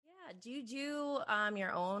Do you do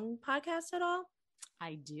your own podcast at all?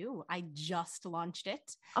 I do. I just launched it.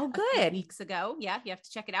 Oh, a few good. weeks ago. Yeah, you have to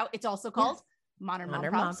check it out. It's also called Modern Mom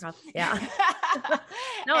Props. Yeah.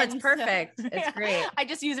 No, it's perfect. It's great. I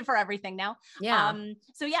just use it for everything now. Yeah.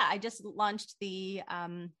 So yeah, I just launched the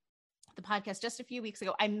podcast just a few weeks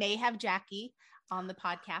ago. I may have Jackie on the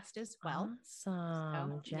podcast as well.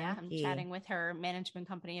 Awesome. So, yeah, I'm chatting with her management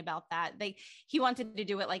company about that. He wanted to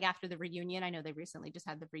do it like after the reunion. I know they recently just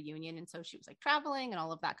had the reunion. And so she was like traveling and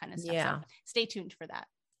all of that kind of stuff. Yeah. So stay tuned for that.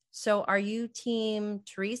 So are you team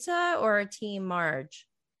Teresa or team Marge?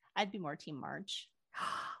 I'd be more team Marge.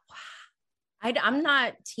 Wow. I'm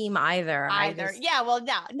not team either. Yeah. Well,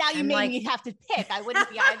 now you made me have to pick. I wouldn't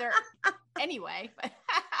be either anyway.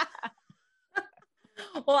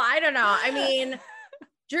 Well, I don't know. I mean,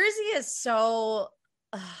 Jersey is so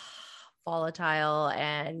volatile,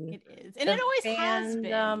 and it is, and it always has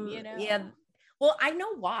been. Yeah. Well, I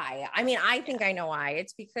know why. I mean, I think I know why.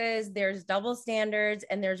 It's because there's double standards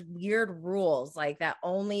and there's weird rules like that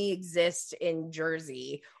only exist in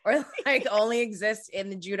Jersey, or like only exist in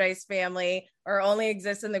the Giudice family, or only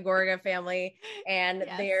exist in the Gorga family. And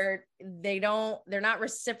they're not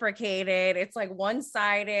reciprocated. It's like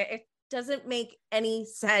one-sided. It doesn't make any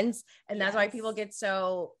sense. And that's why people get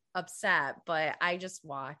so upset. But I just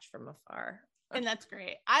watch from afar. And that's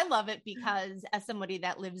great. I love it because as somebody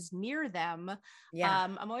that lives near them,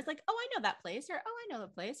 I'm always like, oh, I know that place, or oh, I know the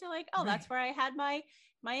place. They're like, oh, that's where I had my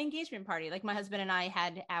engagement party. Like my husband and I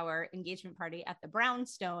had our engagement party at the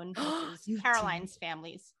Brownstone, which is Caroline's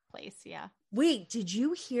family's place. Yeah. Wait, did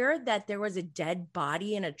you hear that there was a dead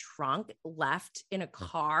body in a trunk left in a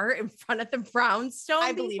car in front of the Brownstone?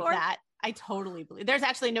 I believe that. I totally believe. There's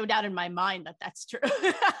actually no doubt in my mind that that's true.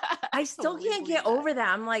 I still can't get over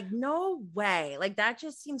that. I'm like, no way. Like that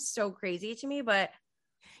just seems so crazy to me. But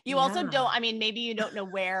you also don't. I mean, maybe you don't know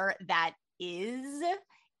where that is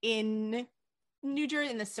in New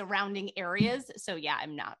Jersey, in the surrounding areas. So yeah,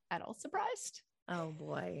 I'm not at all surprised. Oh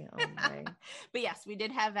boy. But yes, we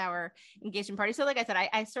did have our engagement party. So like I said,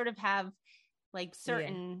 I sort of have like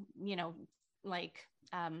certain,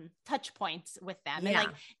 touch points with them. And like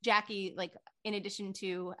Jackie, like in addition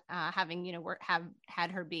to having,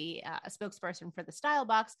 had her be a spokesperson for the Style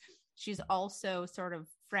Box, she's also sort of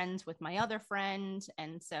friends with my other friend.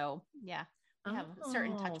 And so, yeah, we have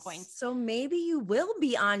certain touch points. So maybe you will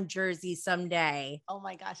be on Jersey someday. Oh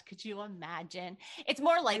my gosh. Could you imagine? It's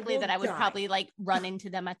more likely that I would probably like run into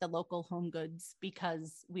them at the local Home Goods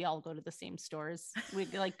because we all go to the same stores. We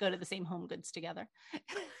like go to the same Home Goods together.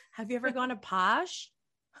 Have you ever gone to Posh?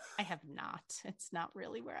 I have not. It's not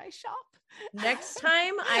really where I shop. Next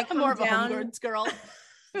time I come more down, of a Home Goods girl.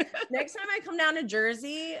 Next time I come down to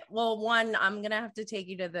Jersey, well, one, I'm gonna have to take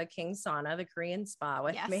you to the King Sauna, the Korean spa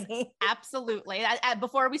with me. Absolutely.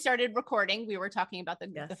 Before we started recording, we were talking about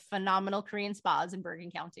the phenomenal Korean spas in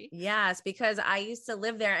Bergen County. Yes, because I used to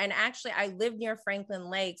live there, and actually, I lived near Franklin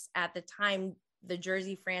Lakes at the time the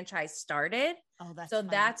Jersey franchise started. Oh, that's so funny.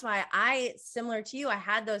 That's why similar to you, I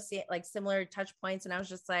had those like similar touch points, and I was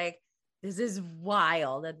just like, this is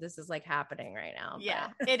wild that this is like happening right now. Yeah,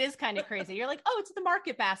 it is kind of crazy. You're like, oh, it's the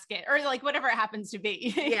Market Basket, or like whatever it happens to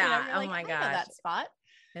be. Yeah. Oh my gosh, that spot.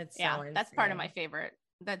 It's that's part of my favorite.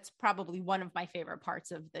 That's probably one of my favorite parts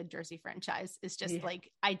of the Jersey franchise is just like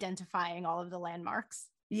identifying all of the landmarks.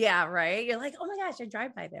 Yeah, right. You're like, oh my gosh, I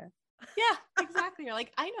drive by there. Yeah, exactly. You're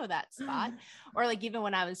like, I know that spot. Or like even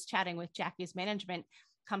when I was chatting with Jackie's management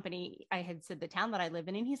company, I had said the town that I live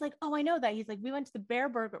in, and he's like, oh, I know that. He's like, we went to the Bear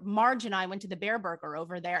Burger. Marge and I went to the Bear Burger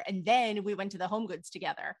over there, and then we went to the Home Goods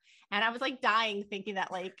together. And I was like dying thinking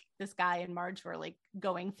that like this guy and Marge were like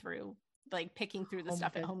going through, like picking through the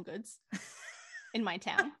stuff at Home Goods in my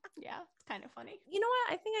town. Yeah, it's kind of funny. You know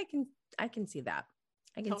what? I think I can see that.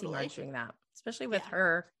 I can see Marge doing that, especially with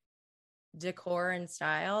her decor and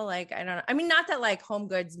style. Like, I don't know. I mean, not that like Home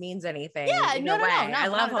Goods means anything. Yeah, no, I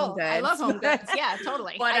love Home Goods. I love Home Goods. Yeah,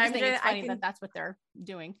 totally. But I just think it's funny that that's what they're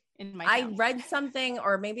doing in my town. I read something,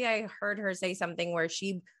 or maybe I heard her say something where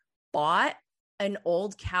she bought an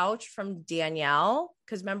old couch from Danielle,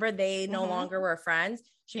 because remember they no longer were friends.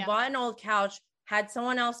 She bought an old couch, had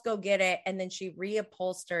someone else go get it, and then she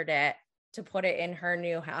reupholstered it to put it in her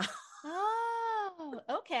new house.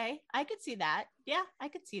 Okay, I could see that. Yeah, I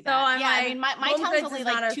could see that. So I mean, my town's only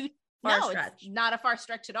like stretch. It's not a far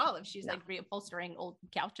stretch at all. If she's like reupholstering old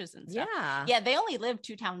couches and stuff. Yeah, they only live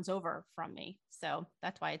 2 towns over from me, so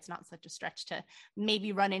that's why it's not such a stretch to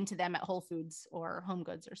maybe run into them at Whole Foods or Home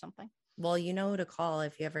Goods or something. Well, you know who to call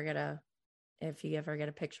if you ever get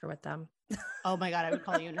a picture with them. Oh my God, I would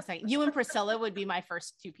call you in a second. You and Priscilla would be my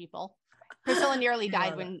first 2 people. Priscilla nearly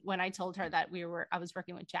died love it. when I told her that I was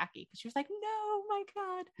working with Jackie, because she was like, no, my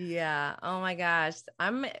God. Yeah. Oh my gosh.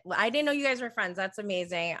 I didn't know you guys were friends. That's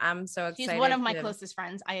amazing. I'm so She's one excited of my to. closest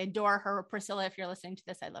friends. I adore her. Priscilla, if you're listening to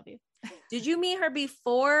this, I love you. Did you meet her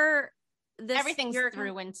before this? Everything's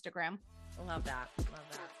through Instagram. Love that. Love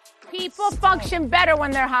that. People function better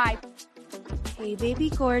when they're high. Hey, baby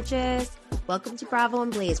gorgeous. Welcome to Bravo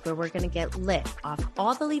and Blaze, where we're going to get lit off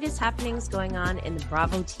all the latest happenings going on in the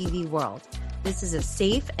Bravo TV world. This is a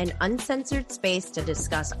safe and uncensored space to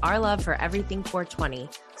discuss our love for everything 420.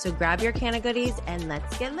 So grab your can of goodies and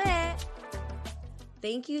let's get lit.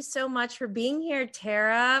 Thank you so much for being here,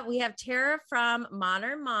 Tara. We have Tara from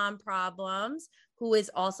Modern Mom Problems, who is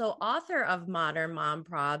also author of Modern Mom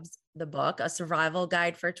Probs, the book, a survival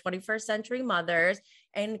guide for 21st century mothers.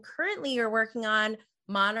 And currently you're working on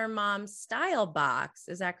Modern Mom Style Box.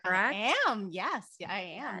 Is that correct? I am. Yes,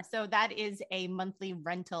 I am. So that is a monthly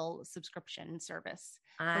rental subscription service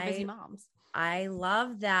for busy moms. I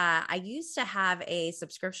love that. I used to have a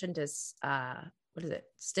subscription to, what is it?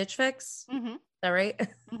 Stitch Fix. Mm-hmm. Is that right?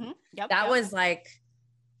 Mm-hmm. Yep. That was like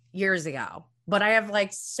years ago, but I have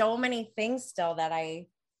like so many things still that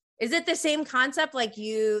is it the same concept? Like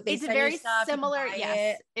it's very similar.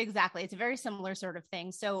 Yes, exactly. It's a very similar sort of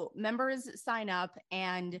thing. So members sign up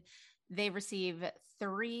and they receive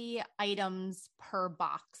 3 items per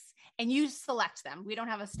box and you select them. We don't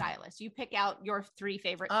have a stylist. You pick out your 3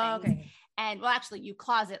 favorite things. Okay. And well, actually you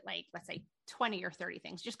closet, like, let's say 20 or 30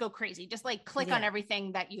 things, just go crazy, just like click on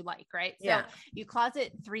everything that you like. Right. So you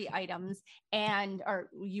closet 3 items or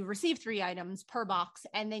you receive 3 items per box,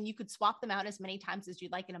 and then you could swap them out as many times as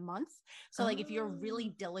you'd like in a month. So like, if you're really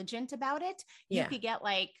diligent about it, you could get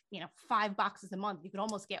 5 boxes a month. You could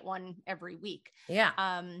almost get one every week.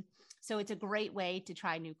 Yeah. So it's a great way to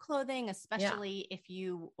try new clothing, especially if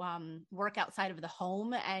you work outside of the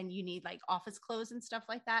home and you need like office clothes and stuff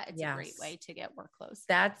like that. It's a great way to get work clothes.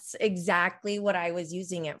 That's exactly what I was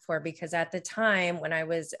using it for, because at the time when I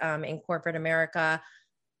was in corporate America,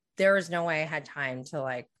 there was no way I had time to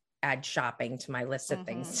like add shopping to my list of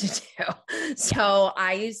things to do. So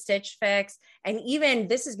I used Stitch Fix. And even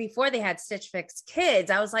this is before they had Stitch Fix Kids.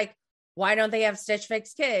 I was like, why don't they have Stitch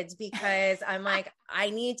Fix Kids? Because I'm like, I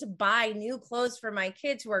need to buy new clothes for my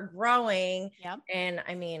kids who are growing. Yep. And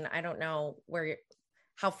I mean, I don't know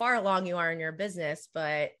how far along you are in your business,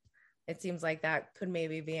 but it seems like that could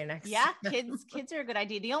maybe be an next. Yeah, kids are a good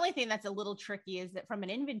idea. The only thing that's a little tricky is that from an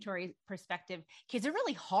inventory perspective, kids are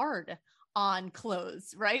really hard on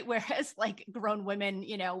clothes, right? Whereas like grown women,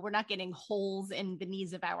 we're not getting holes in the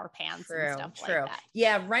knees of our pants and stuff like that.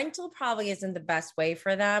 Yeah, rental probably isn't the best way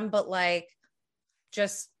for them, but like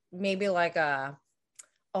just maybe like a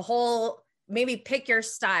whole, maybe pick your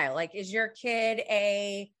style. Like, is your kid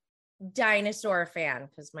a dinosaur fan?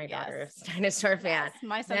 Because my daughter is a dinosaur fan.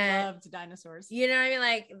 My son loved dinosaurs. You know what I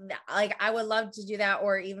mean? Like I would love to do that.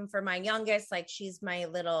 Or even for my youngest, like she's my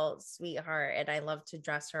little sweetheart and I love to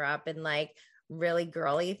dress her up in like really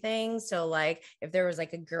girly things. So like if there was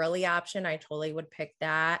like a girly option, I totally would pick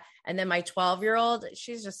that. And then my 12-year-old,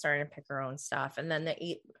 she's just starting to pick her own stuff. And then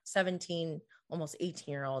the 17, almost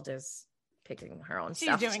 18-year-old is picking her own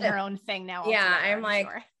stuff. She's doing her own thing now. Yeah. I'm like,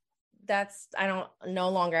 I don't no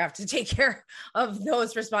longer have to take care of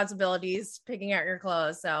those responsibilities, picking out your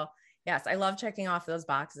clothes. So yes, I love checking off those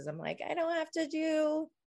boxes. I'm like, I don't have to do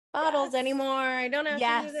bottles anymore. I don't have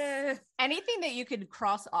to do this. Anything that you could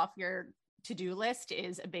cross off your to-do list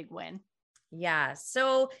is a big win. Yeah.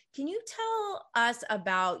 So can you tell us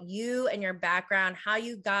about you and your background, how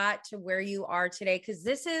you got to where you are today? Because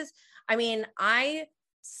I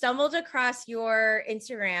stumbled across your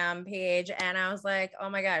Instagram page and I was like, oh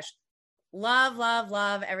my gosh,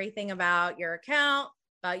 love everything about your account,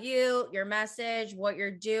 about you, your message, what you're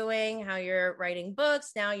doing, how you're writing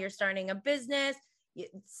books. Now you're starting a business.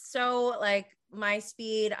 So like my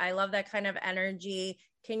speed. I love that kind of energy.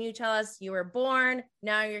 Can you tell us, you were born,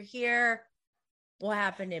 now you're here. What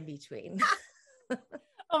happened in between?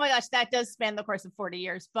 Oh my gosh, that does span the course of 40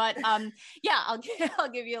 years. But I'll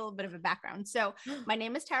give you a little bit of a background. So my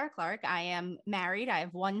name is Tara Clark. I am married. I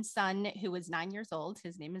have one son who is 9 years old.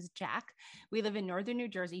 His name is Jack. We live in northern New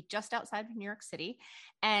Jersey, just outside of New York City.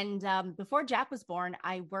 And before Jack was born,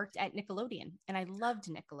 I worked at Nickelodeon and I loved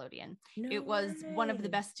Nickelodeon. It was one of the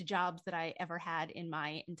best jobs that I ever had in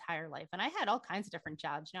my entire life. And I had all kinds of different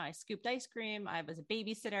jobs. I scooped ice cream. I was a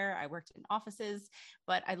babysitter. I worked in offices,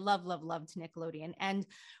 but I loved Nickelodeon. And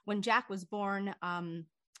when Jack was born, I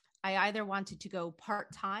either wanted to go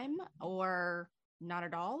part-time or not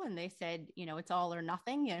at all. And they said, it's all or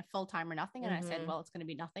nothing, full time or nothing. And I said, well, it's going to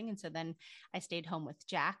be nothing. And so then I stayed home with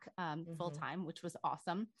Jack full time, which was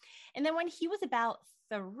awesome. And then when he was about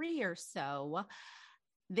 3 or so,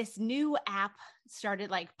 this new app started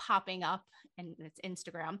like popping up, and it's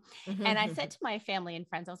Instagram. And I said to my family and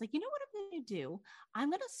friends, I was like, you know what I'm going to do? I'm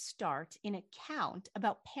going to start an account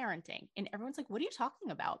about parenting. And everyone's like, what are you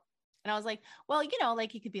talking about? And I was like, well,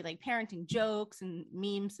 like it could be like parenting jokes and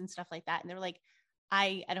memes and stuff like that. And they were like,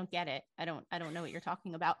 I don't get it. I don't know what you're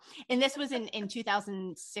talking about. And this was in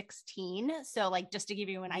 2016. So like, just to give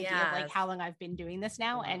you an idea of like how long I've been doing this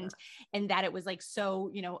now, and that it was like, so,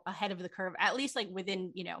 ahead of the curve, at least like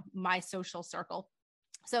within, my social circle.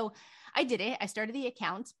 So I did it. I started the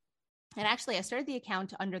account. And actually, I started the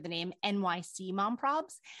account under the name NYC Mom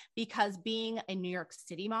Probs, because being a New York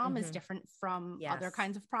City mom is different from other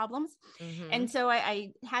kinds of problems. And so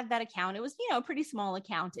I had that account. It was, a pretty small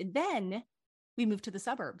account. And then we moved to the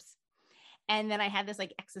suburbs. And then I had this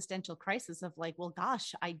like existential crisis of like, well,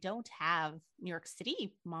 gosh, I don't have New York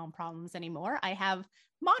City mom problems anymore. I have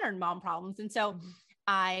modern mom problems. And so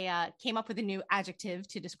I came up with a new adjective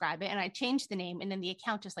to describe it, and I changed the name, and then the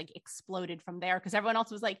account just like exploded from there, because everyone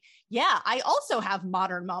else was like, yeah, I also have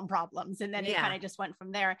modern mom problems. And then it kind of just went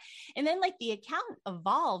from there. And then like the account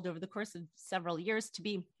evolved over the course of several years to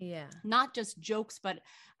be not just jokes, but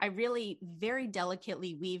I really very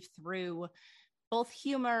delicately weave through both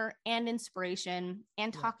humor and inspiration,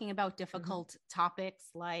 and talking about difficult topics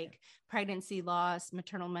like pregnancy loss,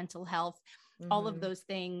 maternal mental health, all of those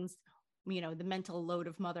things, the mental load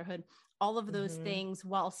of motherhood, all of those things,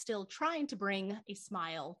 while still trying to bring a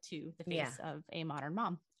smile to the face of a modern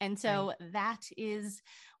mom. And so that is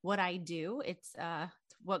what I do. It's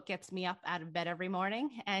what gets me up out of bed every morning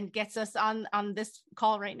and gets us on this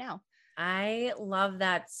call right now. I love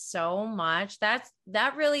that so much. That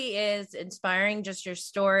really is inspiring, just your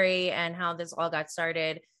story and how this all got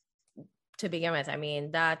started to begin with. I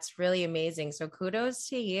mean, that's really amazing. So kudos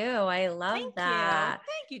to you. I love that.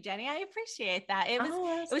 Thank you, Jenny. I appreciate that. It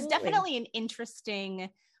was definitely an interesting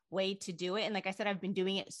way to do it. And like I said, I've been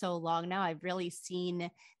doing it so long now. I've really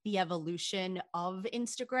seen the evolution of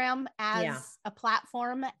Instagram as a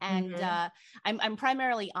platform. And I'm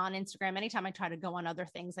primarily on Instagram. Anytime I try to go on other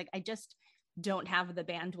things, like I just don't have the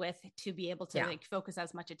bandwidth to be able to like focus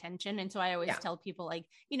as much attention. And so I always tell people like,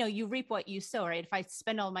 you reap what you sow, right? If I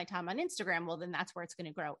spend all my time on Instagram, well, then that's where it's going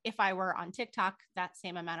to grow. If I were on TikTok that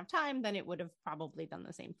same amount of time, then it would have probably done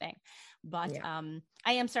the same thing. But I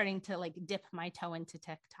am starting to like dip my toe into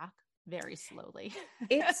TikTok very slowly.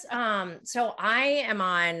 It's so I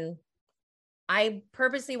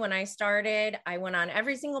purposely, when I started, I went on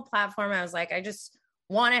every single platform. I was like, I just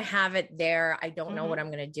want to have it there. I don't know what I'm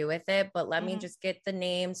going to do with it, but let me just get the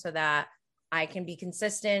name so that I can be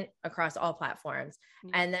consistent across all platforms.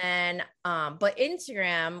 And then, but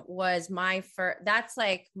Instagram was that's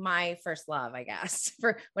like my first love, I guess,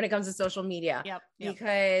 for when it comes to social media,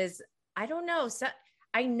 because I don't know. So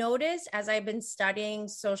I noticed as I've been studying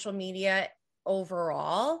social media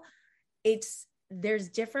overall, there's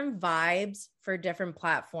different vibes for different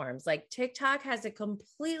platforms. Like TikTok has a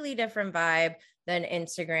completely different vibe than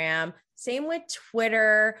Instagram. Same with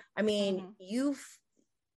Twitter. I mean,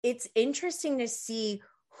 it's interesting to see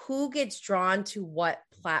who gets drawn to what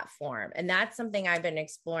platform. And that's something I've been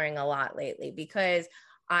exploring a lot lately, because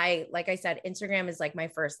like I said, Instagram is like my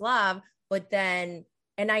first love, but then,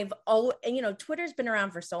 Twitter's been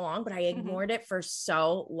around for so long, but I ignored it for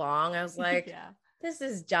so long. I was like, this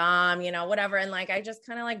is dumb, whatever. And like, I just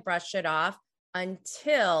kind of like brushed it off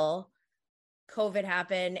until COVID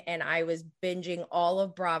happened, and I was binging all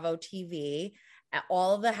of Bravo TV,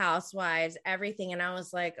 all of the Housewives, everything. And I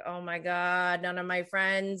was like, oh my God, none of my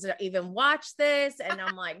friends even watch this. And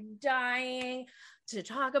I'm like dying to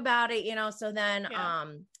talk about it, So then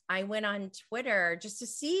I went on Twitter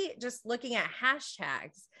just looking at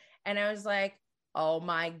hashtags. And I was like, oh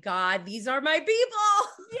my God, these are my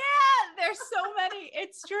people. There's so many.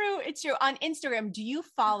 It's true. On Instagram, do you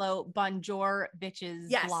follow Bonjour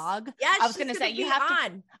Bitch's blog? Yes. I was going to say you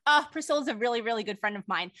have to. Priscilla's a really, really good friend of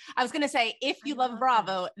mine. I was going to say, if you love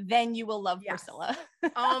Bravo, then you will love Priscilla.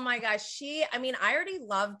 Oh my gosh. I already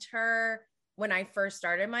loved her when I first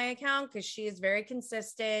started my account, because she is very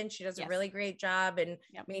consistent. She does a really great job in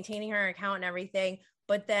maintaining her account and everything.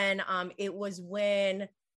 But then it was when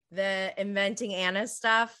the Inventing Anna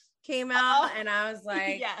stuff came out, and I was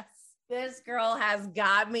like, this girl has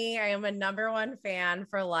got me. I am a #1 fan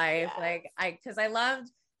for life. Because I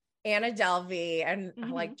loved Anna Delvey, and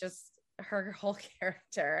her whole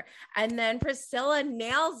character. And then Priscilla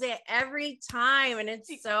nails it every time. And it's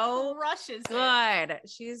so crushes good.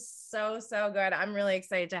 She's so good. I'm really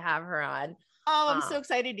excited to have her on. Oh, I'm so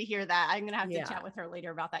excited to hear that. I'm going to have to Yeah. chat with her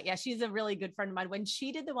later about that. Yeah, she's a really good friend of mine. When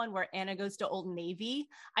she did the one where Anna goes to Old Navy,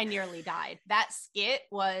 I nearly died. That skit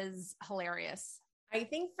was hilarious. I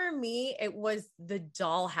think for me, it was the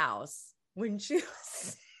dollhouse when she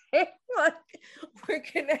was saying, like, we're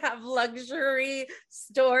going to have luxury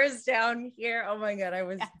stores down here. Oh my God, I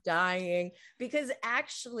was dying because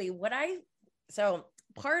actually so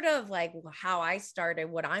part of like how I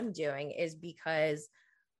started what I'm doing is because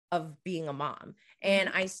of being a mom. And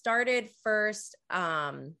I started first,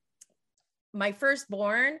 my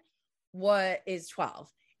firstborn is 12.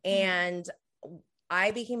 And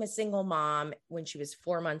I became a single mom when she was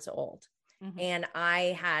 4 months old. And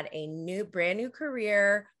I had a brand new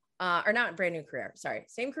career, or not brand new career, sorry,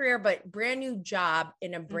 same career, but brand new job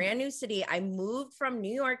in a brand new city. I moved from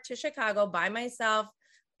New York to Chicago by myself.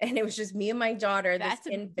 And it was just me and my daughter. That's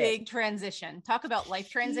a big transition. Talk about life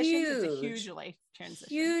transitions. It's a huge life transition.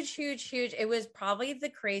 Huge. It was probably the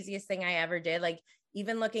craziest thing I ever did. Like,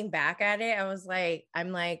 even looking back at it,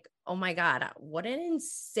 I'm like, oh my God, what an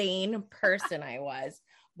insane person I was.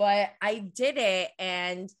 But I did it.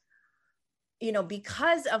 And, you know,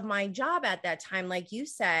 because of my job at that time, like you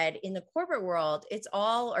said, in the corporate world, it's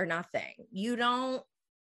all or nothing. You don't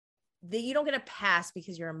get a pass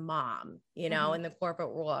because you're a mom, you know, in the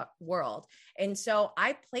corporate world. And so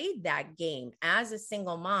I played that game as a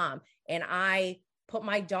single mom, and I put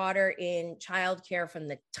my daughter in childcare from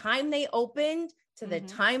the time they opened to the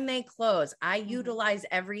time they closed. I utilized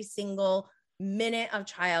every single minute of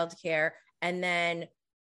childcare. And then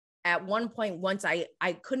at one point, once I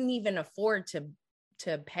couldn't even afford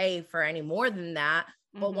to pay for any more than that.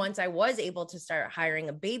 But once I was able to start hiring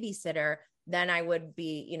a babysitter, then I would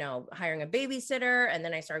be, you know, hiring a babysitter. And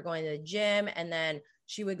then I started going to the gym, and then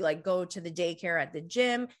she would like go to the daycare at the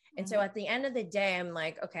gym. And so at the end of the day, I'm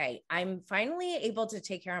like, okay, I'm finally able to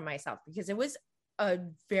take care of myself, because it was a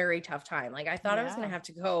very tough time. Like, I thought I was going to have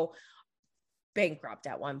to go bankrupt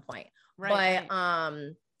at one point, but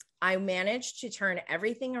I managed to turn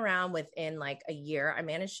everything around within like a year. I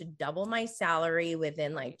managed to double my salary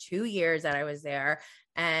within like 2 years that I was there.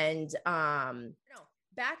 And,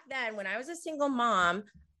 back then when I was a single mom,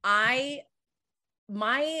 my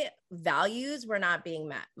values were not being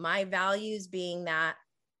met. My values being that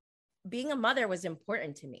being a mother was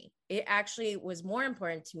important to me. It actually was more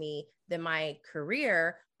important to me than my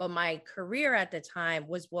career, but my career at the time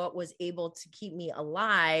was what was able to keep me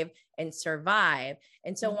alive and survive.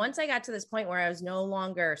 And so once I got to this point where I was no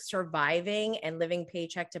longer surviving and living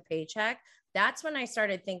paycheck to paycheck, that's when I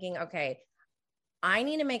started thinking, okay, I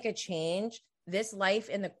need to make a change. This life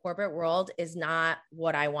in the corporate world is not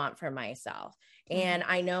what I want for myself. And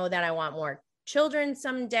I know that I want more children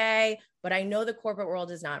someday, but I know the corporate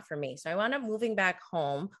world is not for me. So I wound up moving back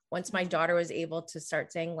home once my daughter was able to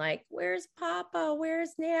start saying like, where's Papa?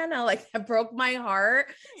 Where's Nana? Like, that broke my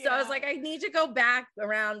heart. So I was like, I need to go back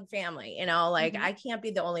around family, you know, like I can't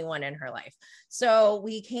be the only one in her life. So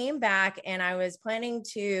we came back, and I was planning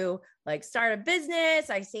to like start a business.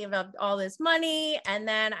 I saved up all this money, and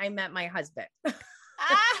then I met my husband.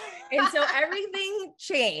 And so everything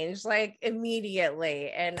changed like immediately.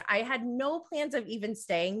 And I had no plans of even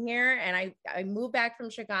staying here. And I moved back from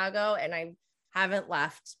Chicago, and I haven't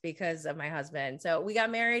left because of my husband. So we got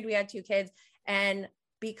married, we had 2 kids. And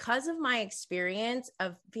because of my experience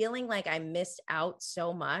of feeling like I missed out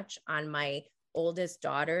so much on my oldest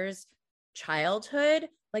daughter's childhood,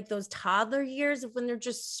 like those toddler years of when they're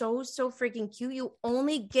just so freaking cute, you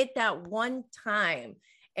only get that one time.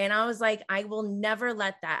 And I was like, I will never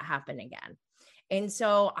let that happen again. And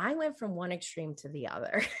so I went from one extreme to the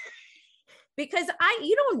other because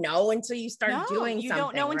you don't know until you start doing something. You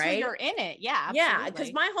don't know until you're in it. Yeah. Absolutely. Yeah.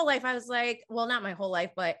 Because my whole life, I was like, well, not my whole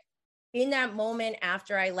life, but in that moment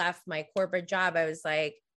after I left my corporate job, I was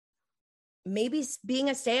like, maybe being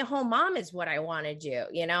a stay-at-home mom is what I want to do,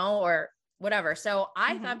 you know, or whatever. So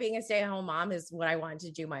I thought being a stay-at-home mom is what I wanted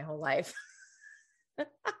to do my whole life.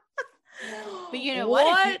 But you know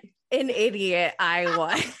what? An idiot I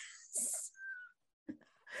was.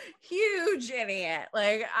 Huge idiot.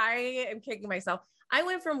 Like, I am kicking myself. I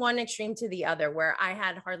went from one extreme to the other where I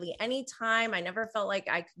had hardly any time. I never felt like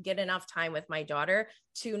I could get enough time with my daughter,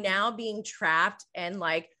 to now being trapped and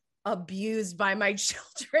like abused by my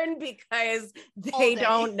children because they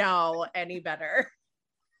don't know any better.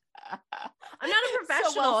 I'm not a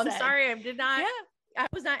professional. So I'm sorry. I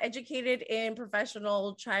was not educated in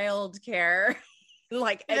professional child care.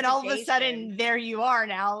 like and then all of a sudden education. there you are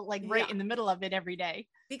now, like right Yeah. in the middle of it every day.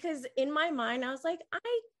 Because in my mind, I was like,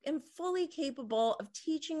 I am fully capable of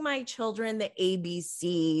teaching my children the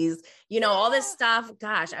ABCs, all this stuff.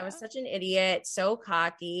 Gosh, I was such an idiot, so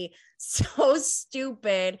cocky, so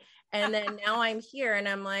stupid. And then now I'm here and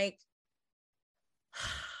I'm like,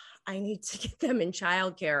 I need to get them in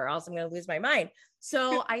childcare or else I'm going to lose my mind.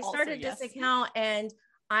 So I started this account and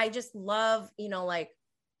I just love, like,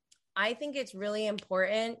 I think it's really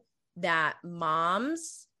important that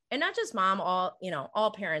moms, and not just mom,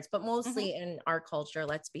 all parents, but mostly in our culture,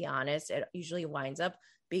 let's be honest, it usually winds up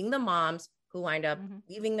being the moms who wind up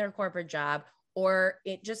leaving their corporate job, or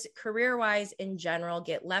it just career-wise in general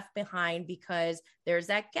get left behind because there's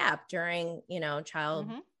that gap during, child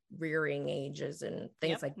rearing ages and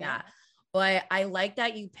things like that. But I like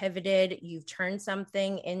that you pivoted, you've turned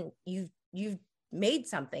something and you've made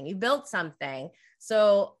something, you built something.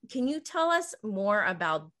 So can you tell us more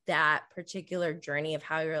about that particular journey of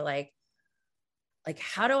how you're like,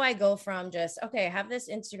 how do I go from just, okay, I have this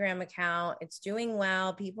Instagram account, it's doing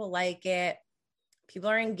well, people like it, people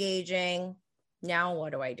are engaging. Now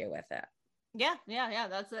what do I do with it? Yeah.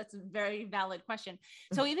 That's a very valid question.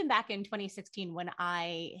 So even back in 2016, when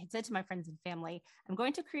I had said to my friends and family, I'm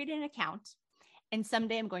going to create an account and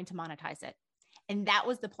someday I'm going to monetize it. And that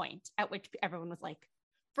was the point at which everyone was like,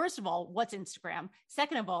 first of all, what's Instagram?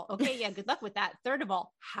 Second of all, okay, yeah, good luck with that. Third of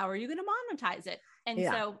all, how are you going to monetize it? And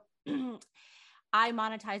so I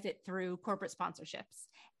monetize it through corporate sponsorships.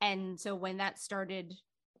 And so when that started,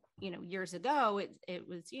 years ago, it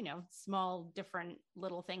was, small, different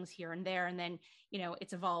little things here and there. And then,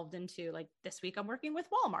 it's evolved into like this week I'm working with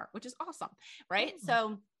Walmart, which is awesome. Right.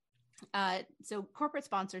 So corporate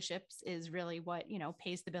sponsorships is really what,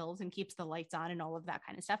 pays the bills and keeps the lights on and all of that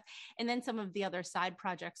kind of stuff. And then some of the other side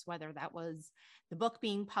projects, whether that was the book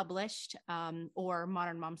being published or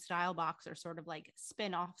Modern Mom Style Box, are sort of like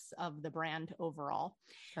spin-offs of the brand overall.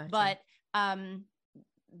 Gotcha. But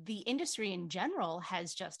the industry in general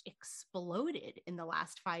has just exploded in the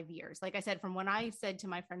last 5 years. Like I said, from when I said to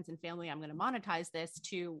my friends and family, I'm going to monetize this,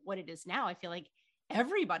 to what it is now, I feel like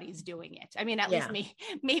everybody's doing it. I mean, at least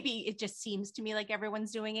maybe it just seems to me like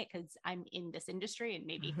everyone's doing it because I'm in this industry, and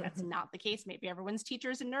maybe that's not the case. Maybe everyone's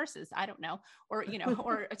teachers and nurses. I don't know, or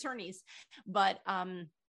or attorneys. But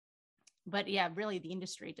yeah, really, the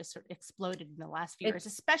industry just sort of exploded in the last few years,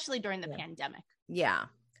 especially during the pandemic. Yeah.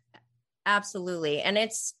 Absolutely. And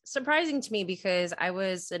it's surprising to me because I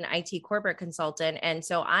was an IT corporate consultant. And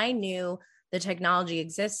so I knew the technology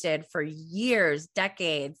existed for years,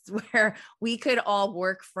 decades, where we could all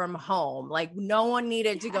work from home. Like no one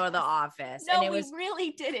needed to go to the office. No, and we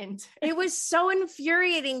really didn't. It was so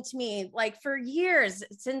infuriating to me. Like for years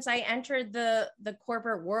since I entered the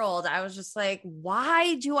corporate world, I was just like,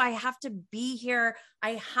 why do I have to be here?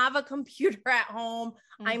 I have a computer at home.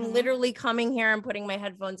 I'm literally coming here and putting my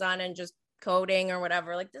headphones on and just coding or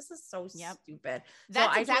whatever. Like this is so stupid.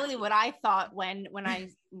 That's exactly what I thought when I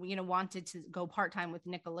wanted to go part-time with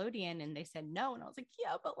Nickelodeon, and they said no, and I was like,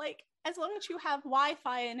 yeah, but like as long as you have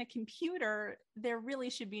Wi-Fi and a computer, there really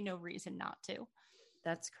should be no reason not to.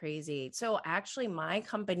 That's crazy. So actually my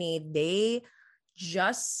company, they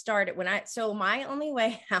just started my only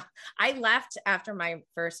way out, I left after my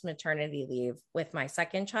first maternity leave with my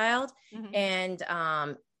second child. And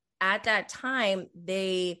at that time,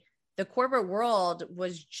 the corporate world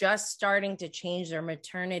was just starting to change their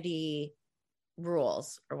maternity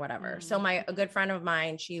rules or whatever. So a good friend of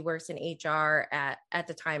mine, she works in HR at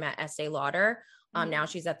the time at Estee Lauder. Now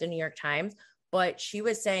she's at the New York Times, but she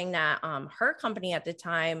was saying that her company at the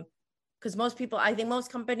time, because I think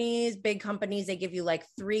most companies, big companies, they give you like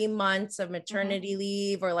 3 months of maternity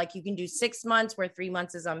leave, or like you can do 6 months where 3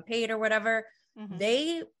 months is unpaid or whatever.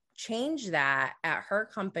 They changed that at her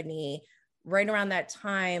company right around that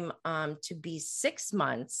time to be 6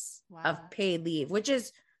 months of paid leave, which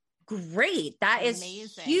is great. That is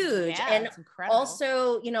amazing. Huge. Yeah, and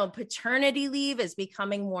also, paternity leave is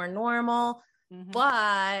becoming more normal,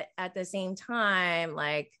 but at the same time,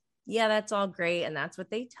 like, yeah, that's all great. And that's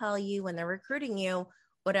what they tell you when they're recruiting you.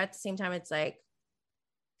 But at the same time, it's like,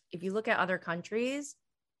 if you look at other countries,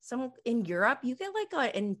 some in Europe, you get like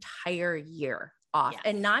an entire year off,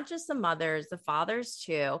 and not just the mothers, the fathers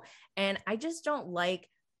too. And I just don't like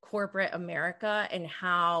corporate America and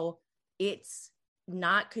how it's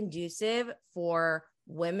not conducive for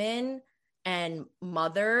women and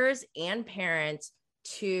mothers and parents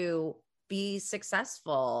to be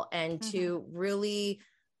successful and to really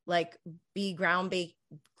like be groundbreaking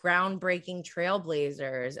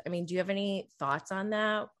trailblazers. I mean, do you have any thoughts on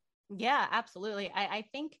that? Yeah, absolutely. I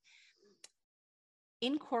think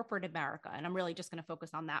in corporate America, and I'm really just going to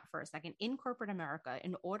focus on that for a second, in corporate America,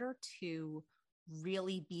 in order to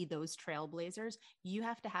really be those trailblazers, you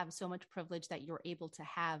have to have so much privilege that you're able to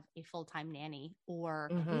have a full-time nanny, or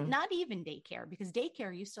not even daycare, because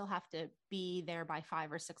daycare, you still have to be there by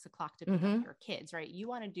 5 or 6 o'clock to pick up your kids, right? You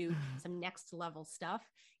want to do some next level stuff.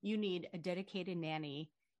 You need a dedicated nanny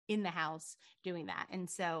in the house doing that. And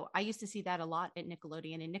so I used to see that a lot at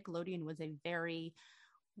Nickelodeon, and Nickelodeon was a very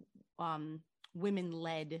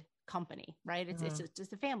women-led company, right? It's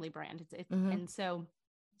just a family brand. And so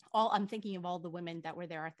I'm thinking of all the women that were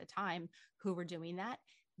there at the time who were doing that.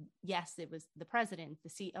 Yes, it was the president,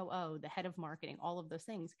 the COO, the head of marketing, all of those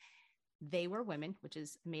things. They were women, which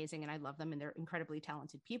is amazing. And I love them, and they're incredibly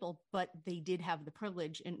talented people, but they did have the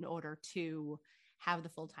privilege in order to have the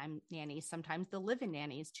full-time nannies, sometimes the live-in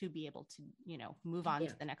nannies, to be able to, move on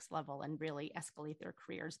to the next level and really escalate their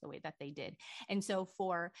careers the way that they did. And so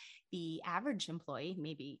for the average employee,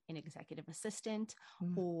 maybe an executive assistant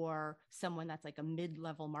or someone that's like a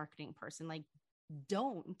mid-level marketing person, like,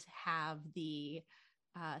 don't have the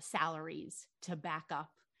salaries to back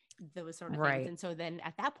up those sort of things. And so then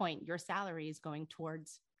at that point, your salary is going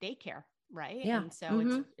towards daycare. Right. Yeah. And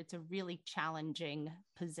so it's a really challenging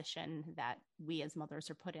position that we as mothers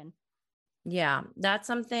are put in. Yeah. That's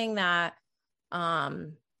something that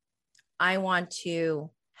I want to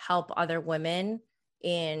help other women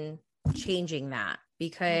in changing that,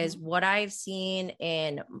 because what I've seen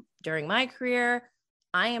during my career,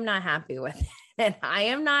 I am not happy with it. And I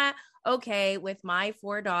am not okay with my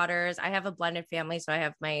 4 daughters. I have a blended family, so I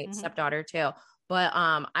have my stepdaughter too. But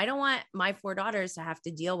I don't want my 4 daughters to have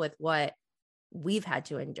to deal with what we've had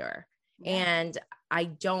to endure. Yeah. And I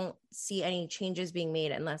don't see any changes being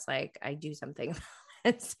made unless like I do something.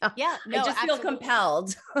 So I just feel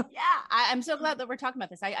compelled. I'm so glad that we're talking about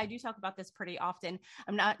this. I do talk about this pretty often.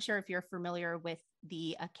 I'm not sure if you're familiar with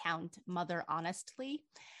the account Mother Honestly.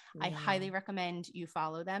 I highly recommend you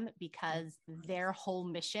follow them, because their whole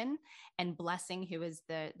mission, and Blessing, who is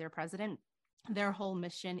their president, their whole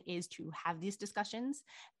mission is to have these discussions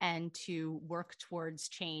and to work towards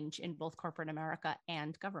change in both corporate America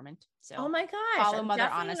and government. So, oh my gosh, follow Mother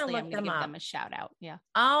Honestly. I'm going to give them a shout out. Yeah.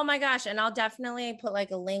 Oh my gosh. And I'll definitely put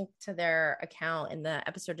like a link to their account in the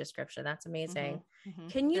episode description. That's amazing.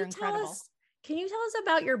 Can you tell us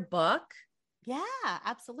about your book? Yeah,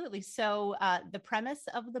 absolutely. So the premise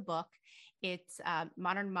of the book, it's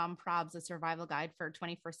Modern Mom Probs, a survival guide for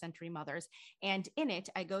 21st century mothers. And in it,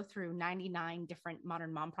 I go through 99 different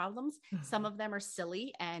modern mom problems. Some of them are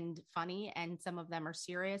silly and funny, and some of them are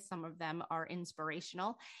serious. Some of them are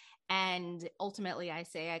inspirational. And ultimately, I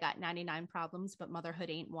say I got 99 problems, but motherhood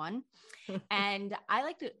ain't one. And I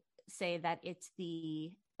like to say that it's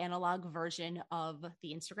the analog version of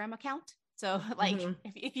the Instagram account. So like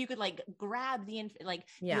if you could like grab the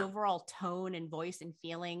overall tone and voice and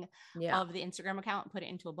feeling of the Instagram account and put it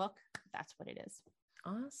into a book, that's what it is.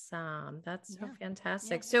 Awesome. That's so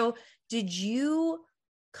fantastic. So did you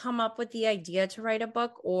come up with the idea to write a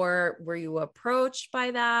book, or were you approached by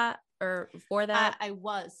that or for that? I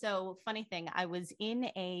was. So funny thing, I was in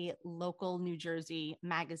a local New Jersey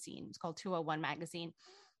magazine. It's called 201 Magazine.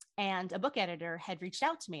 And a book editor had reached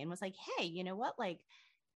out to me and was like, hey, you know what? Like,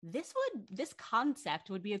 this concept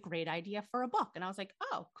would be a great idea for a book. And I was like,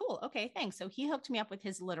 oh, cool. Okay, thanks. So he hooked me up with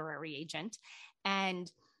his literary agent,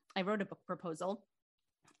 and I wrote a book proposal,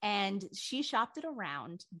 and she shopped it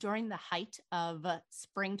around during the height of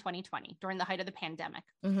spring 2020, during the height of the pandemic.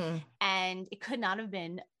 And it could not have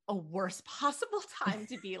been a worse possible time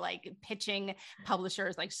to be like pitching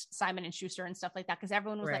publishers like Simon and Schuster and stuff like that. Cause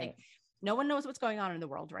everyone was like, no one knows what's going on in the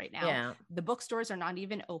world right now. Yeah. The bookstores are not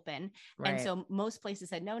even open. Right. And so most places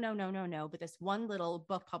said, no. But this one little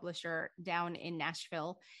book publisher down in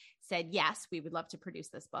Nashville said, yes, we would love to produce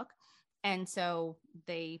this book. And so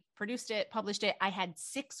they produced it, published it. I had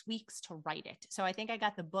 6 weeks to write it. So I think I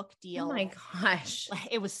got the book deal. Oh my gosh.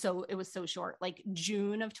 It was so short, like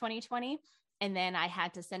June of 2020. And then I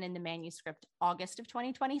had to send in the manuscript August of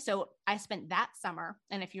 2020. So I spent that summer.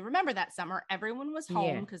 And if you remember that summer, everyone was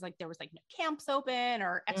home because like there was like no camps open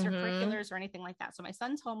or extracurriculars or anything like that. So my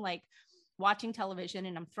son's home, like watching television,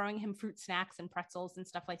 and I'm throwing him fruit snacks and pretzels and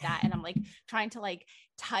stuff like that. And I'm like trying to like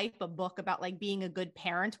type a book about like being a good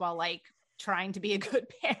parent while like trying to be a good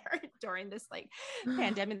parent during this like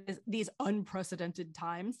pandemic, these unprecedented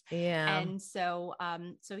times. Yeah. And so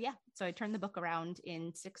I turned the book around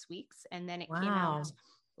in 6 weeks, and then it came out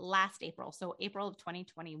last April. So April of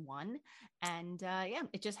 2021. And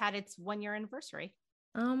it just had its 1-year anniversary.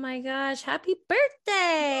 Oh my gosh. Happy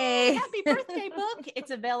birthday. Happy birthday book. It's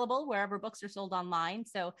available wherever books are sold online.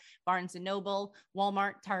 So Barnes and Noble,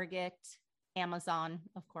 Walmart, Target, Amazon,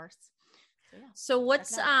 of course. So, yeah. So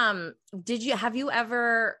what's, have you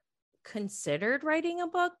ever considered writing a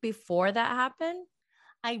book before that happened?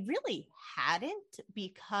 I really hadn't,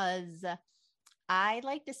 because I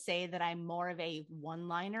like to say that I'm more of a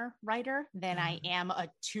one-liner writer than I am a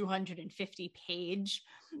 250-page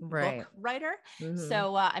book writer. Mm-hmm.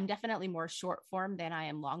 So I'm definitely more short form than I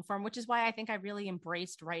am long form, which is why I think I really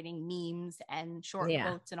embraced writing memes and short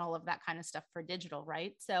quotes and all of that kind of stuff for digital,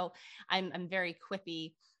 right? So I'm very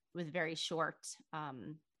quippy with very short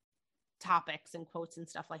topics and quotes and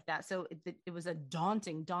stuff like that. So it was a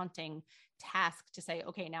daunting task to say,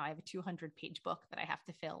 okay, now I have a 200-page book that I have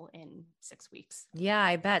to fill in 6 weeks. Yeah,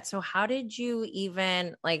 I bet. So how did you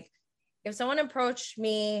even, like, if someone approached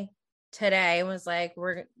me today and was like,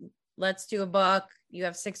 let's do a book, you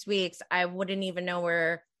have 6 weeks, I wouldn't even know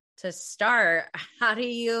where to start. How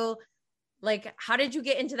did you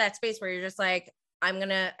get into that space where you're just like, I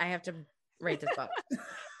have to write this book?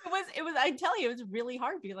 It was, I tell you, it was really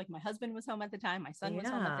hard because like my husband was home at the time. My son was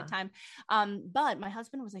home at the time. But my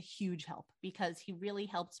husband was a huge help because he really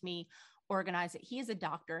helped me organize it. He is a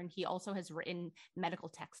doctor and he also has written medical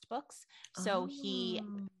textbooks. So he,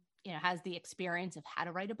 has the experience of how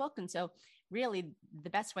to write a book. And so really the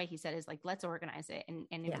best way, he said, is like, let's organize it. And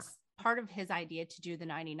it was part of his idea to do the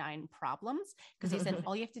 99 problems, because he said,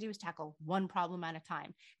 all you have to do is tackle one problem at a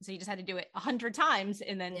time. And so you just had to do it 100 times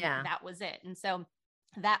and then that was it. And so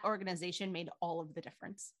that organization made all of the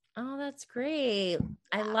difference. Oh, that's great.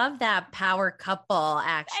 I love that power couple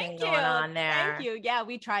action going on there. Thank you. Yeah,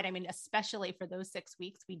 we tried. I mean, especially for those 6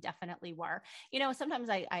 weeks, we definitely were. Sometimes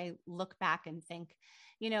I look back and think,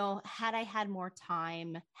 had I had more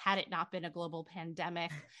time, had it not been a global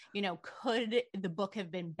pandemic, could the book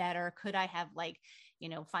have been better? Could I have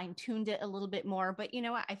fine-tuned it a little bit more? But,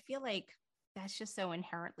 I feel like that's just so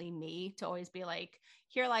inherently me to always be like,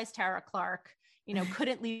 here lies Tara Clark,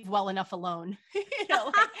 couldn't leave well enough alone. And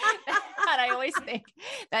I always think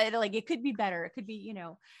that it could be better. It could be,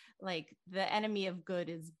 the enemy of good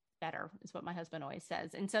is better, is what my husband always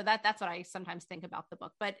says. And so that's what I sometimes think about the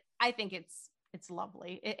book, but I think it's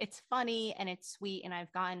lovely. It's funny and it's sweet. And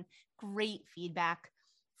I've gotten great feedback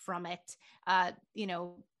from it.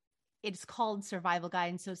 It's called Survival Guide.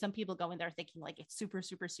 And so some people go in there thinking like it's super,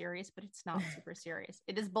 super serious, but it's not super serious.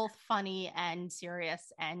 It is both funny and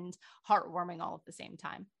serious and heartwarming all at the same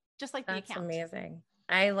time. Just like the account. That's amazing.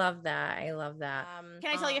 I love that.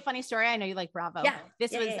 Can I tell you a funny story? I know you like Bravo. Yeah.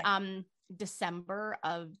 This was December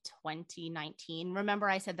of 2019. Remember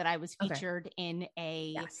I said that I was featured in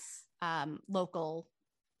a local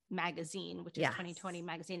magazine, which is 2020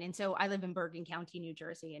 magazine. And so I live in Bergen County, New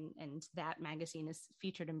Jersey, and that magazine is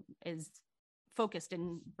featured and is focused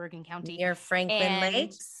in Bergen County. Near Franklin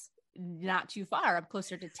Lakes? Not too far, up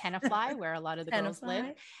closer to Tenafly, where a lot of the girls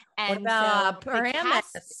live. And what about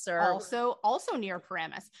Paramus? Also near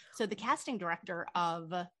Paramus. So the casting director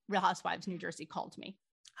of Real Housewives New Jersey called me.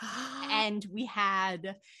 And we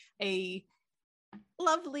had a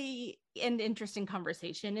lovely and interesting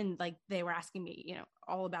conversation, and they were asking me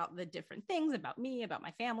all about the different things about me, about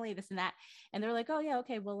my family, this and that, and they're like, oh yeah,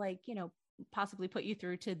 okay, well, possibly put you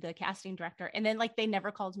through to the casting director. And then they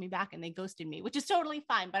never called me back and they ghosted me, which is totally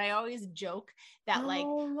fine, but I always joke that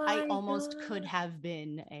I almost could have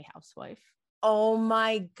been a housewife. Oh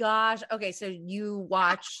my gosh. Okay. So you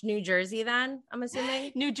watch New Jersey then, I'm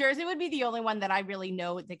assuming? New Jersey would be the only one that I really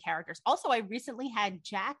know the characters. Also, I recently had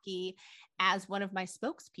Jackie as one of my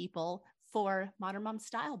spokespeople for Modern Mom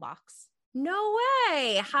Style Box. No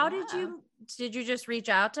way. How did you just reach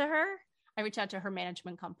out to her? I reached out to her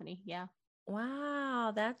management company. Yeah.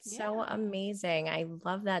 Wow. That's so amazing. I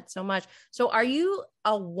love that so much. So are you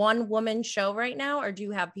a one-woman show right now, or do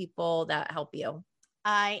you have people that help you?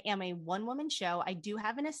 I am a one-woman show. I do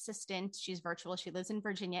have an assistant. She's virtual. She lives in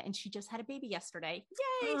Virginia and she just had a baby yesterday.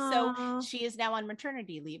 Yay. Aww. So she is now on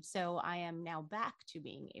maternity leave. So I am now back to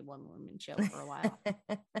being a one-woman show for a while.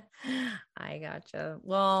 I gotcha.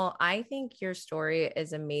 Well, I think your story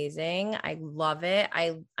is amazing. I love it.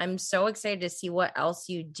 I'm so excited to see what else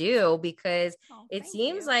you do, because it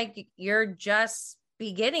seems like you're just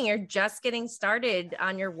beginning. You're just getting started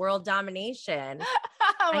on your world domination.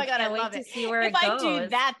 Oh my God, I love it. See where if I do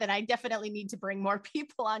that, then I definitely need to bring more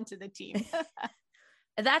people onto the team.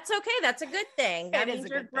 That's okay. That's a good thing. That means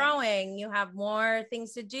you're growing. You have more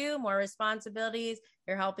things to do, more responsibilities.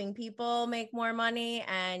 You're helping people make more money,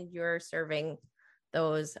 and you're serving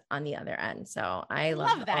those on the other end. So I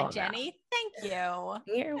love that, Jenny. Thank you.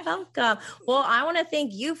 You're welcome. Well, I want to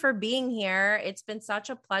thank you for being here. It's been such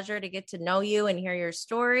a pleasure to get to know you and hear your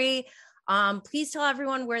story. Please tell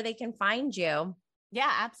everyone where they can find you. Yeah,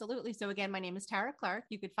 absolutely. So again, my name is Tara Clark.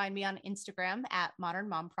 You could find me on Instagram at Modern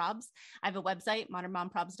Mom Probs. I have a website,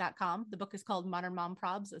 modernmomprobs.com. The book is called Modern Mom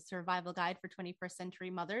Probs, a survival guide for 21st century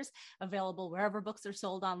mothers, available wherever books are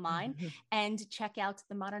sold online. And check out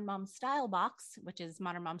the Modern Mom Style Box, which is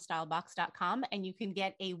modernmomstylebox.com. And you can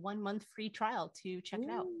get a 1-month free trial to check it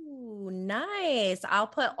out. Ooh, nice. I'll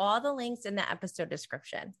put all the links in the episode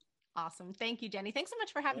description. Awesome. Thank you, Jenny. Thanks so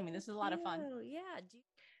much for having me. This was a lot of fun. Yeah.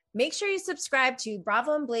 Make sure you subscribe to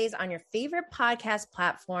Bravo and Blaze on your favorite podcast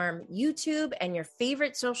platform, YouTube, and your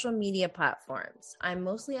favorite social media platforms. I'm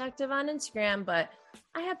mostly active on Instagram, but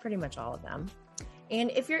I have pretty much all of them.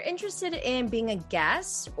 And if you're interested in being a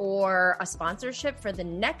guest or a sponsorship for the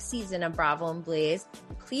next season of Bravo and Blaze,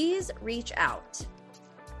 please reach out.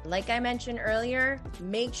 Like I mentioned earlier,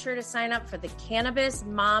 make sure to sign up for the Cannabis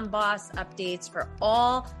Mom Boss updates for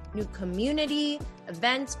all new community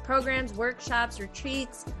events, programs, workshops,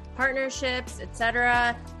 retreats, partnerships,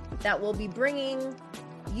 etc. that we'll be bringing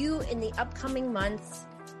you in the upcoming months.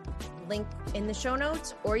 Link in the show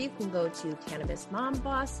notes, or you can go to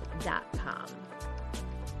cannabismomboss.com.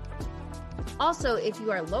 Also, if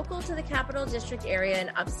you are local to the Capital District area in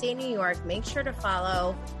upstate New York, make sure to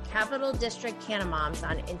follow Capital District Canna Moms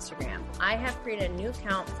on Instagram. I have created a new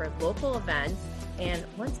account for local events, and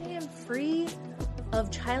once I am free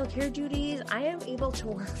of childcare duties, I am able to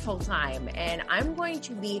work full time, and I'm going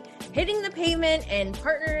to be hitting the pavement and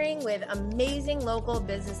partnering with amazing local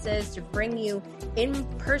businesses to bring you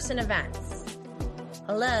in-person events.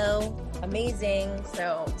 Hello, amazing.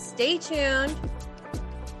 So stay tuned.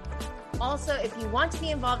 Also, if you want to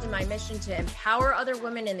be involved in my mission to empower other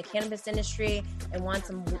women in the cannabis industry and want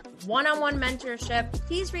some one-on-one mentorship,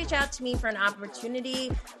 please reach out to me for an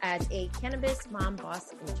opportunity as a Cannabis Mom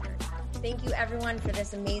Boss intern. Thank you, everyone, for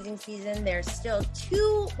this amazing season. There's still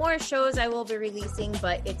 2 more shows I will be releasing,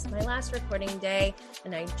 but it's my last recording day,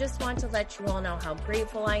 and I just want to let you all know how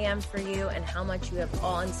grateful I am for you and how much you have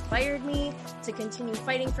all inspired me to continue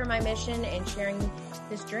fighting for my mission and sharing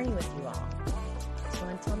this journey with you all. So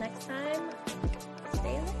until next time,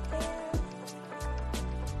 stay alive.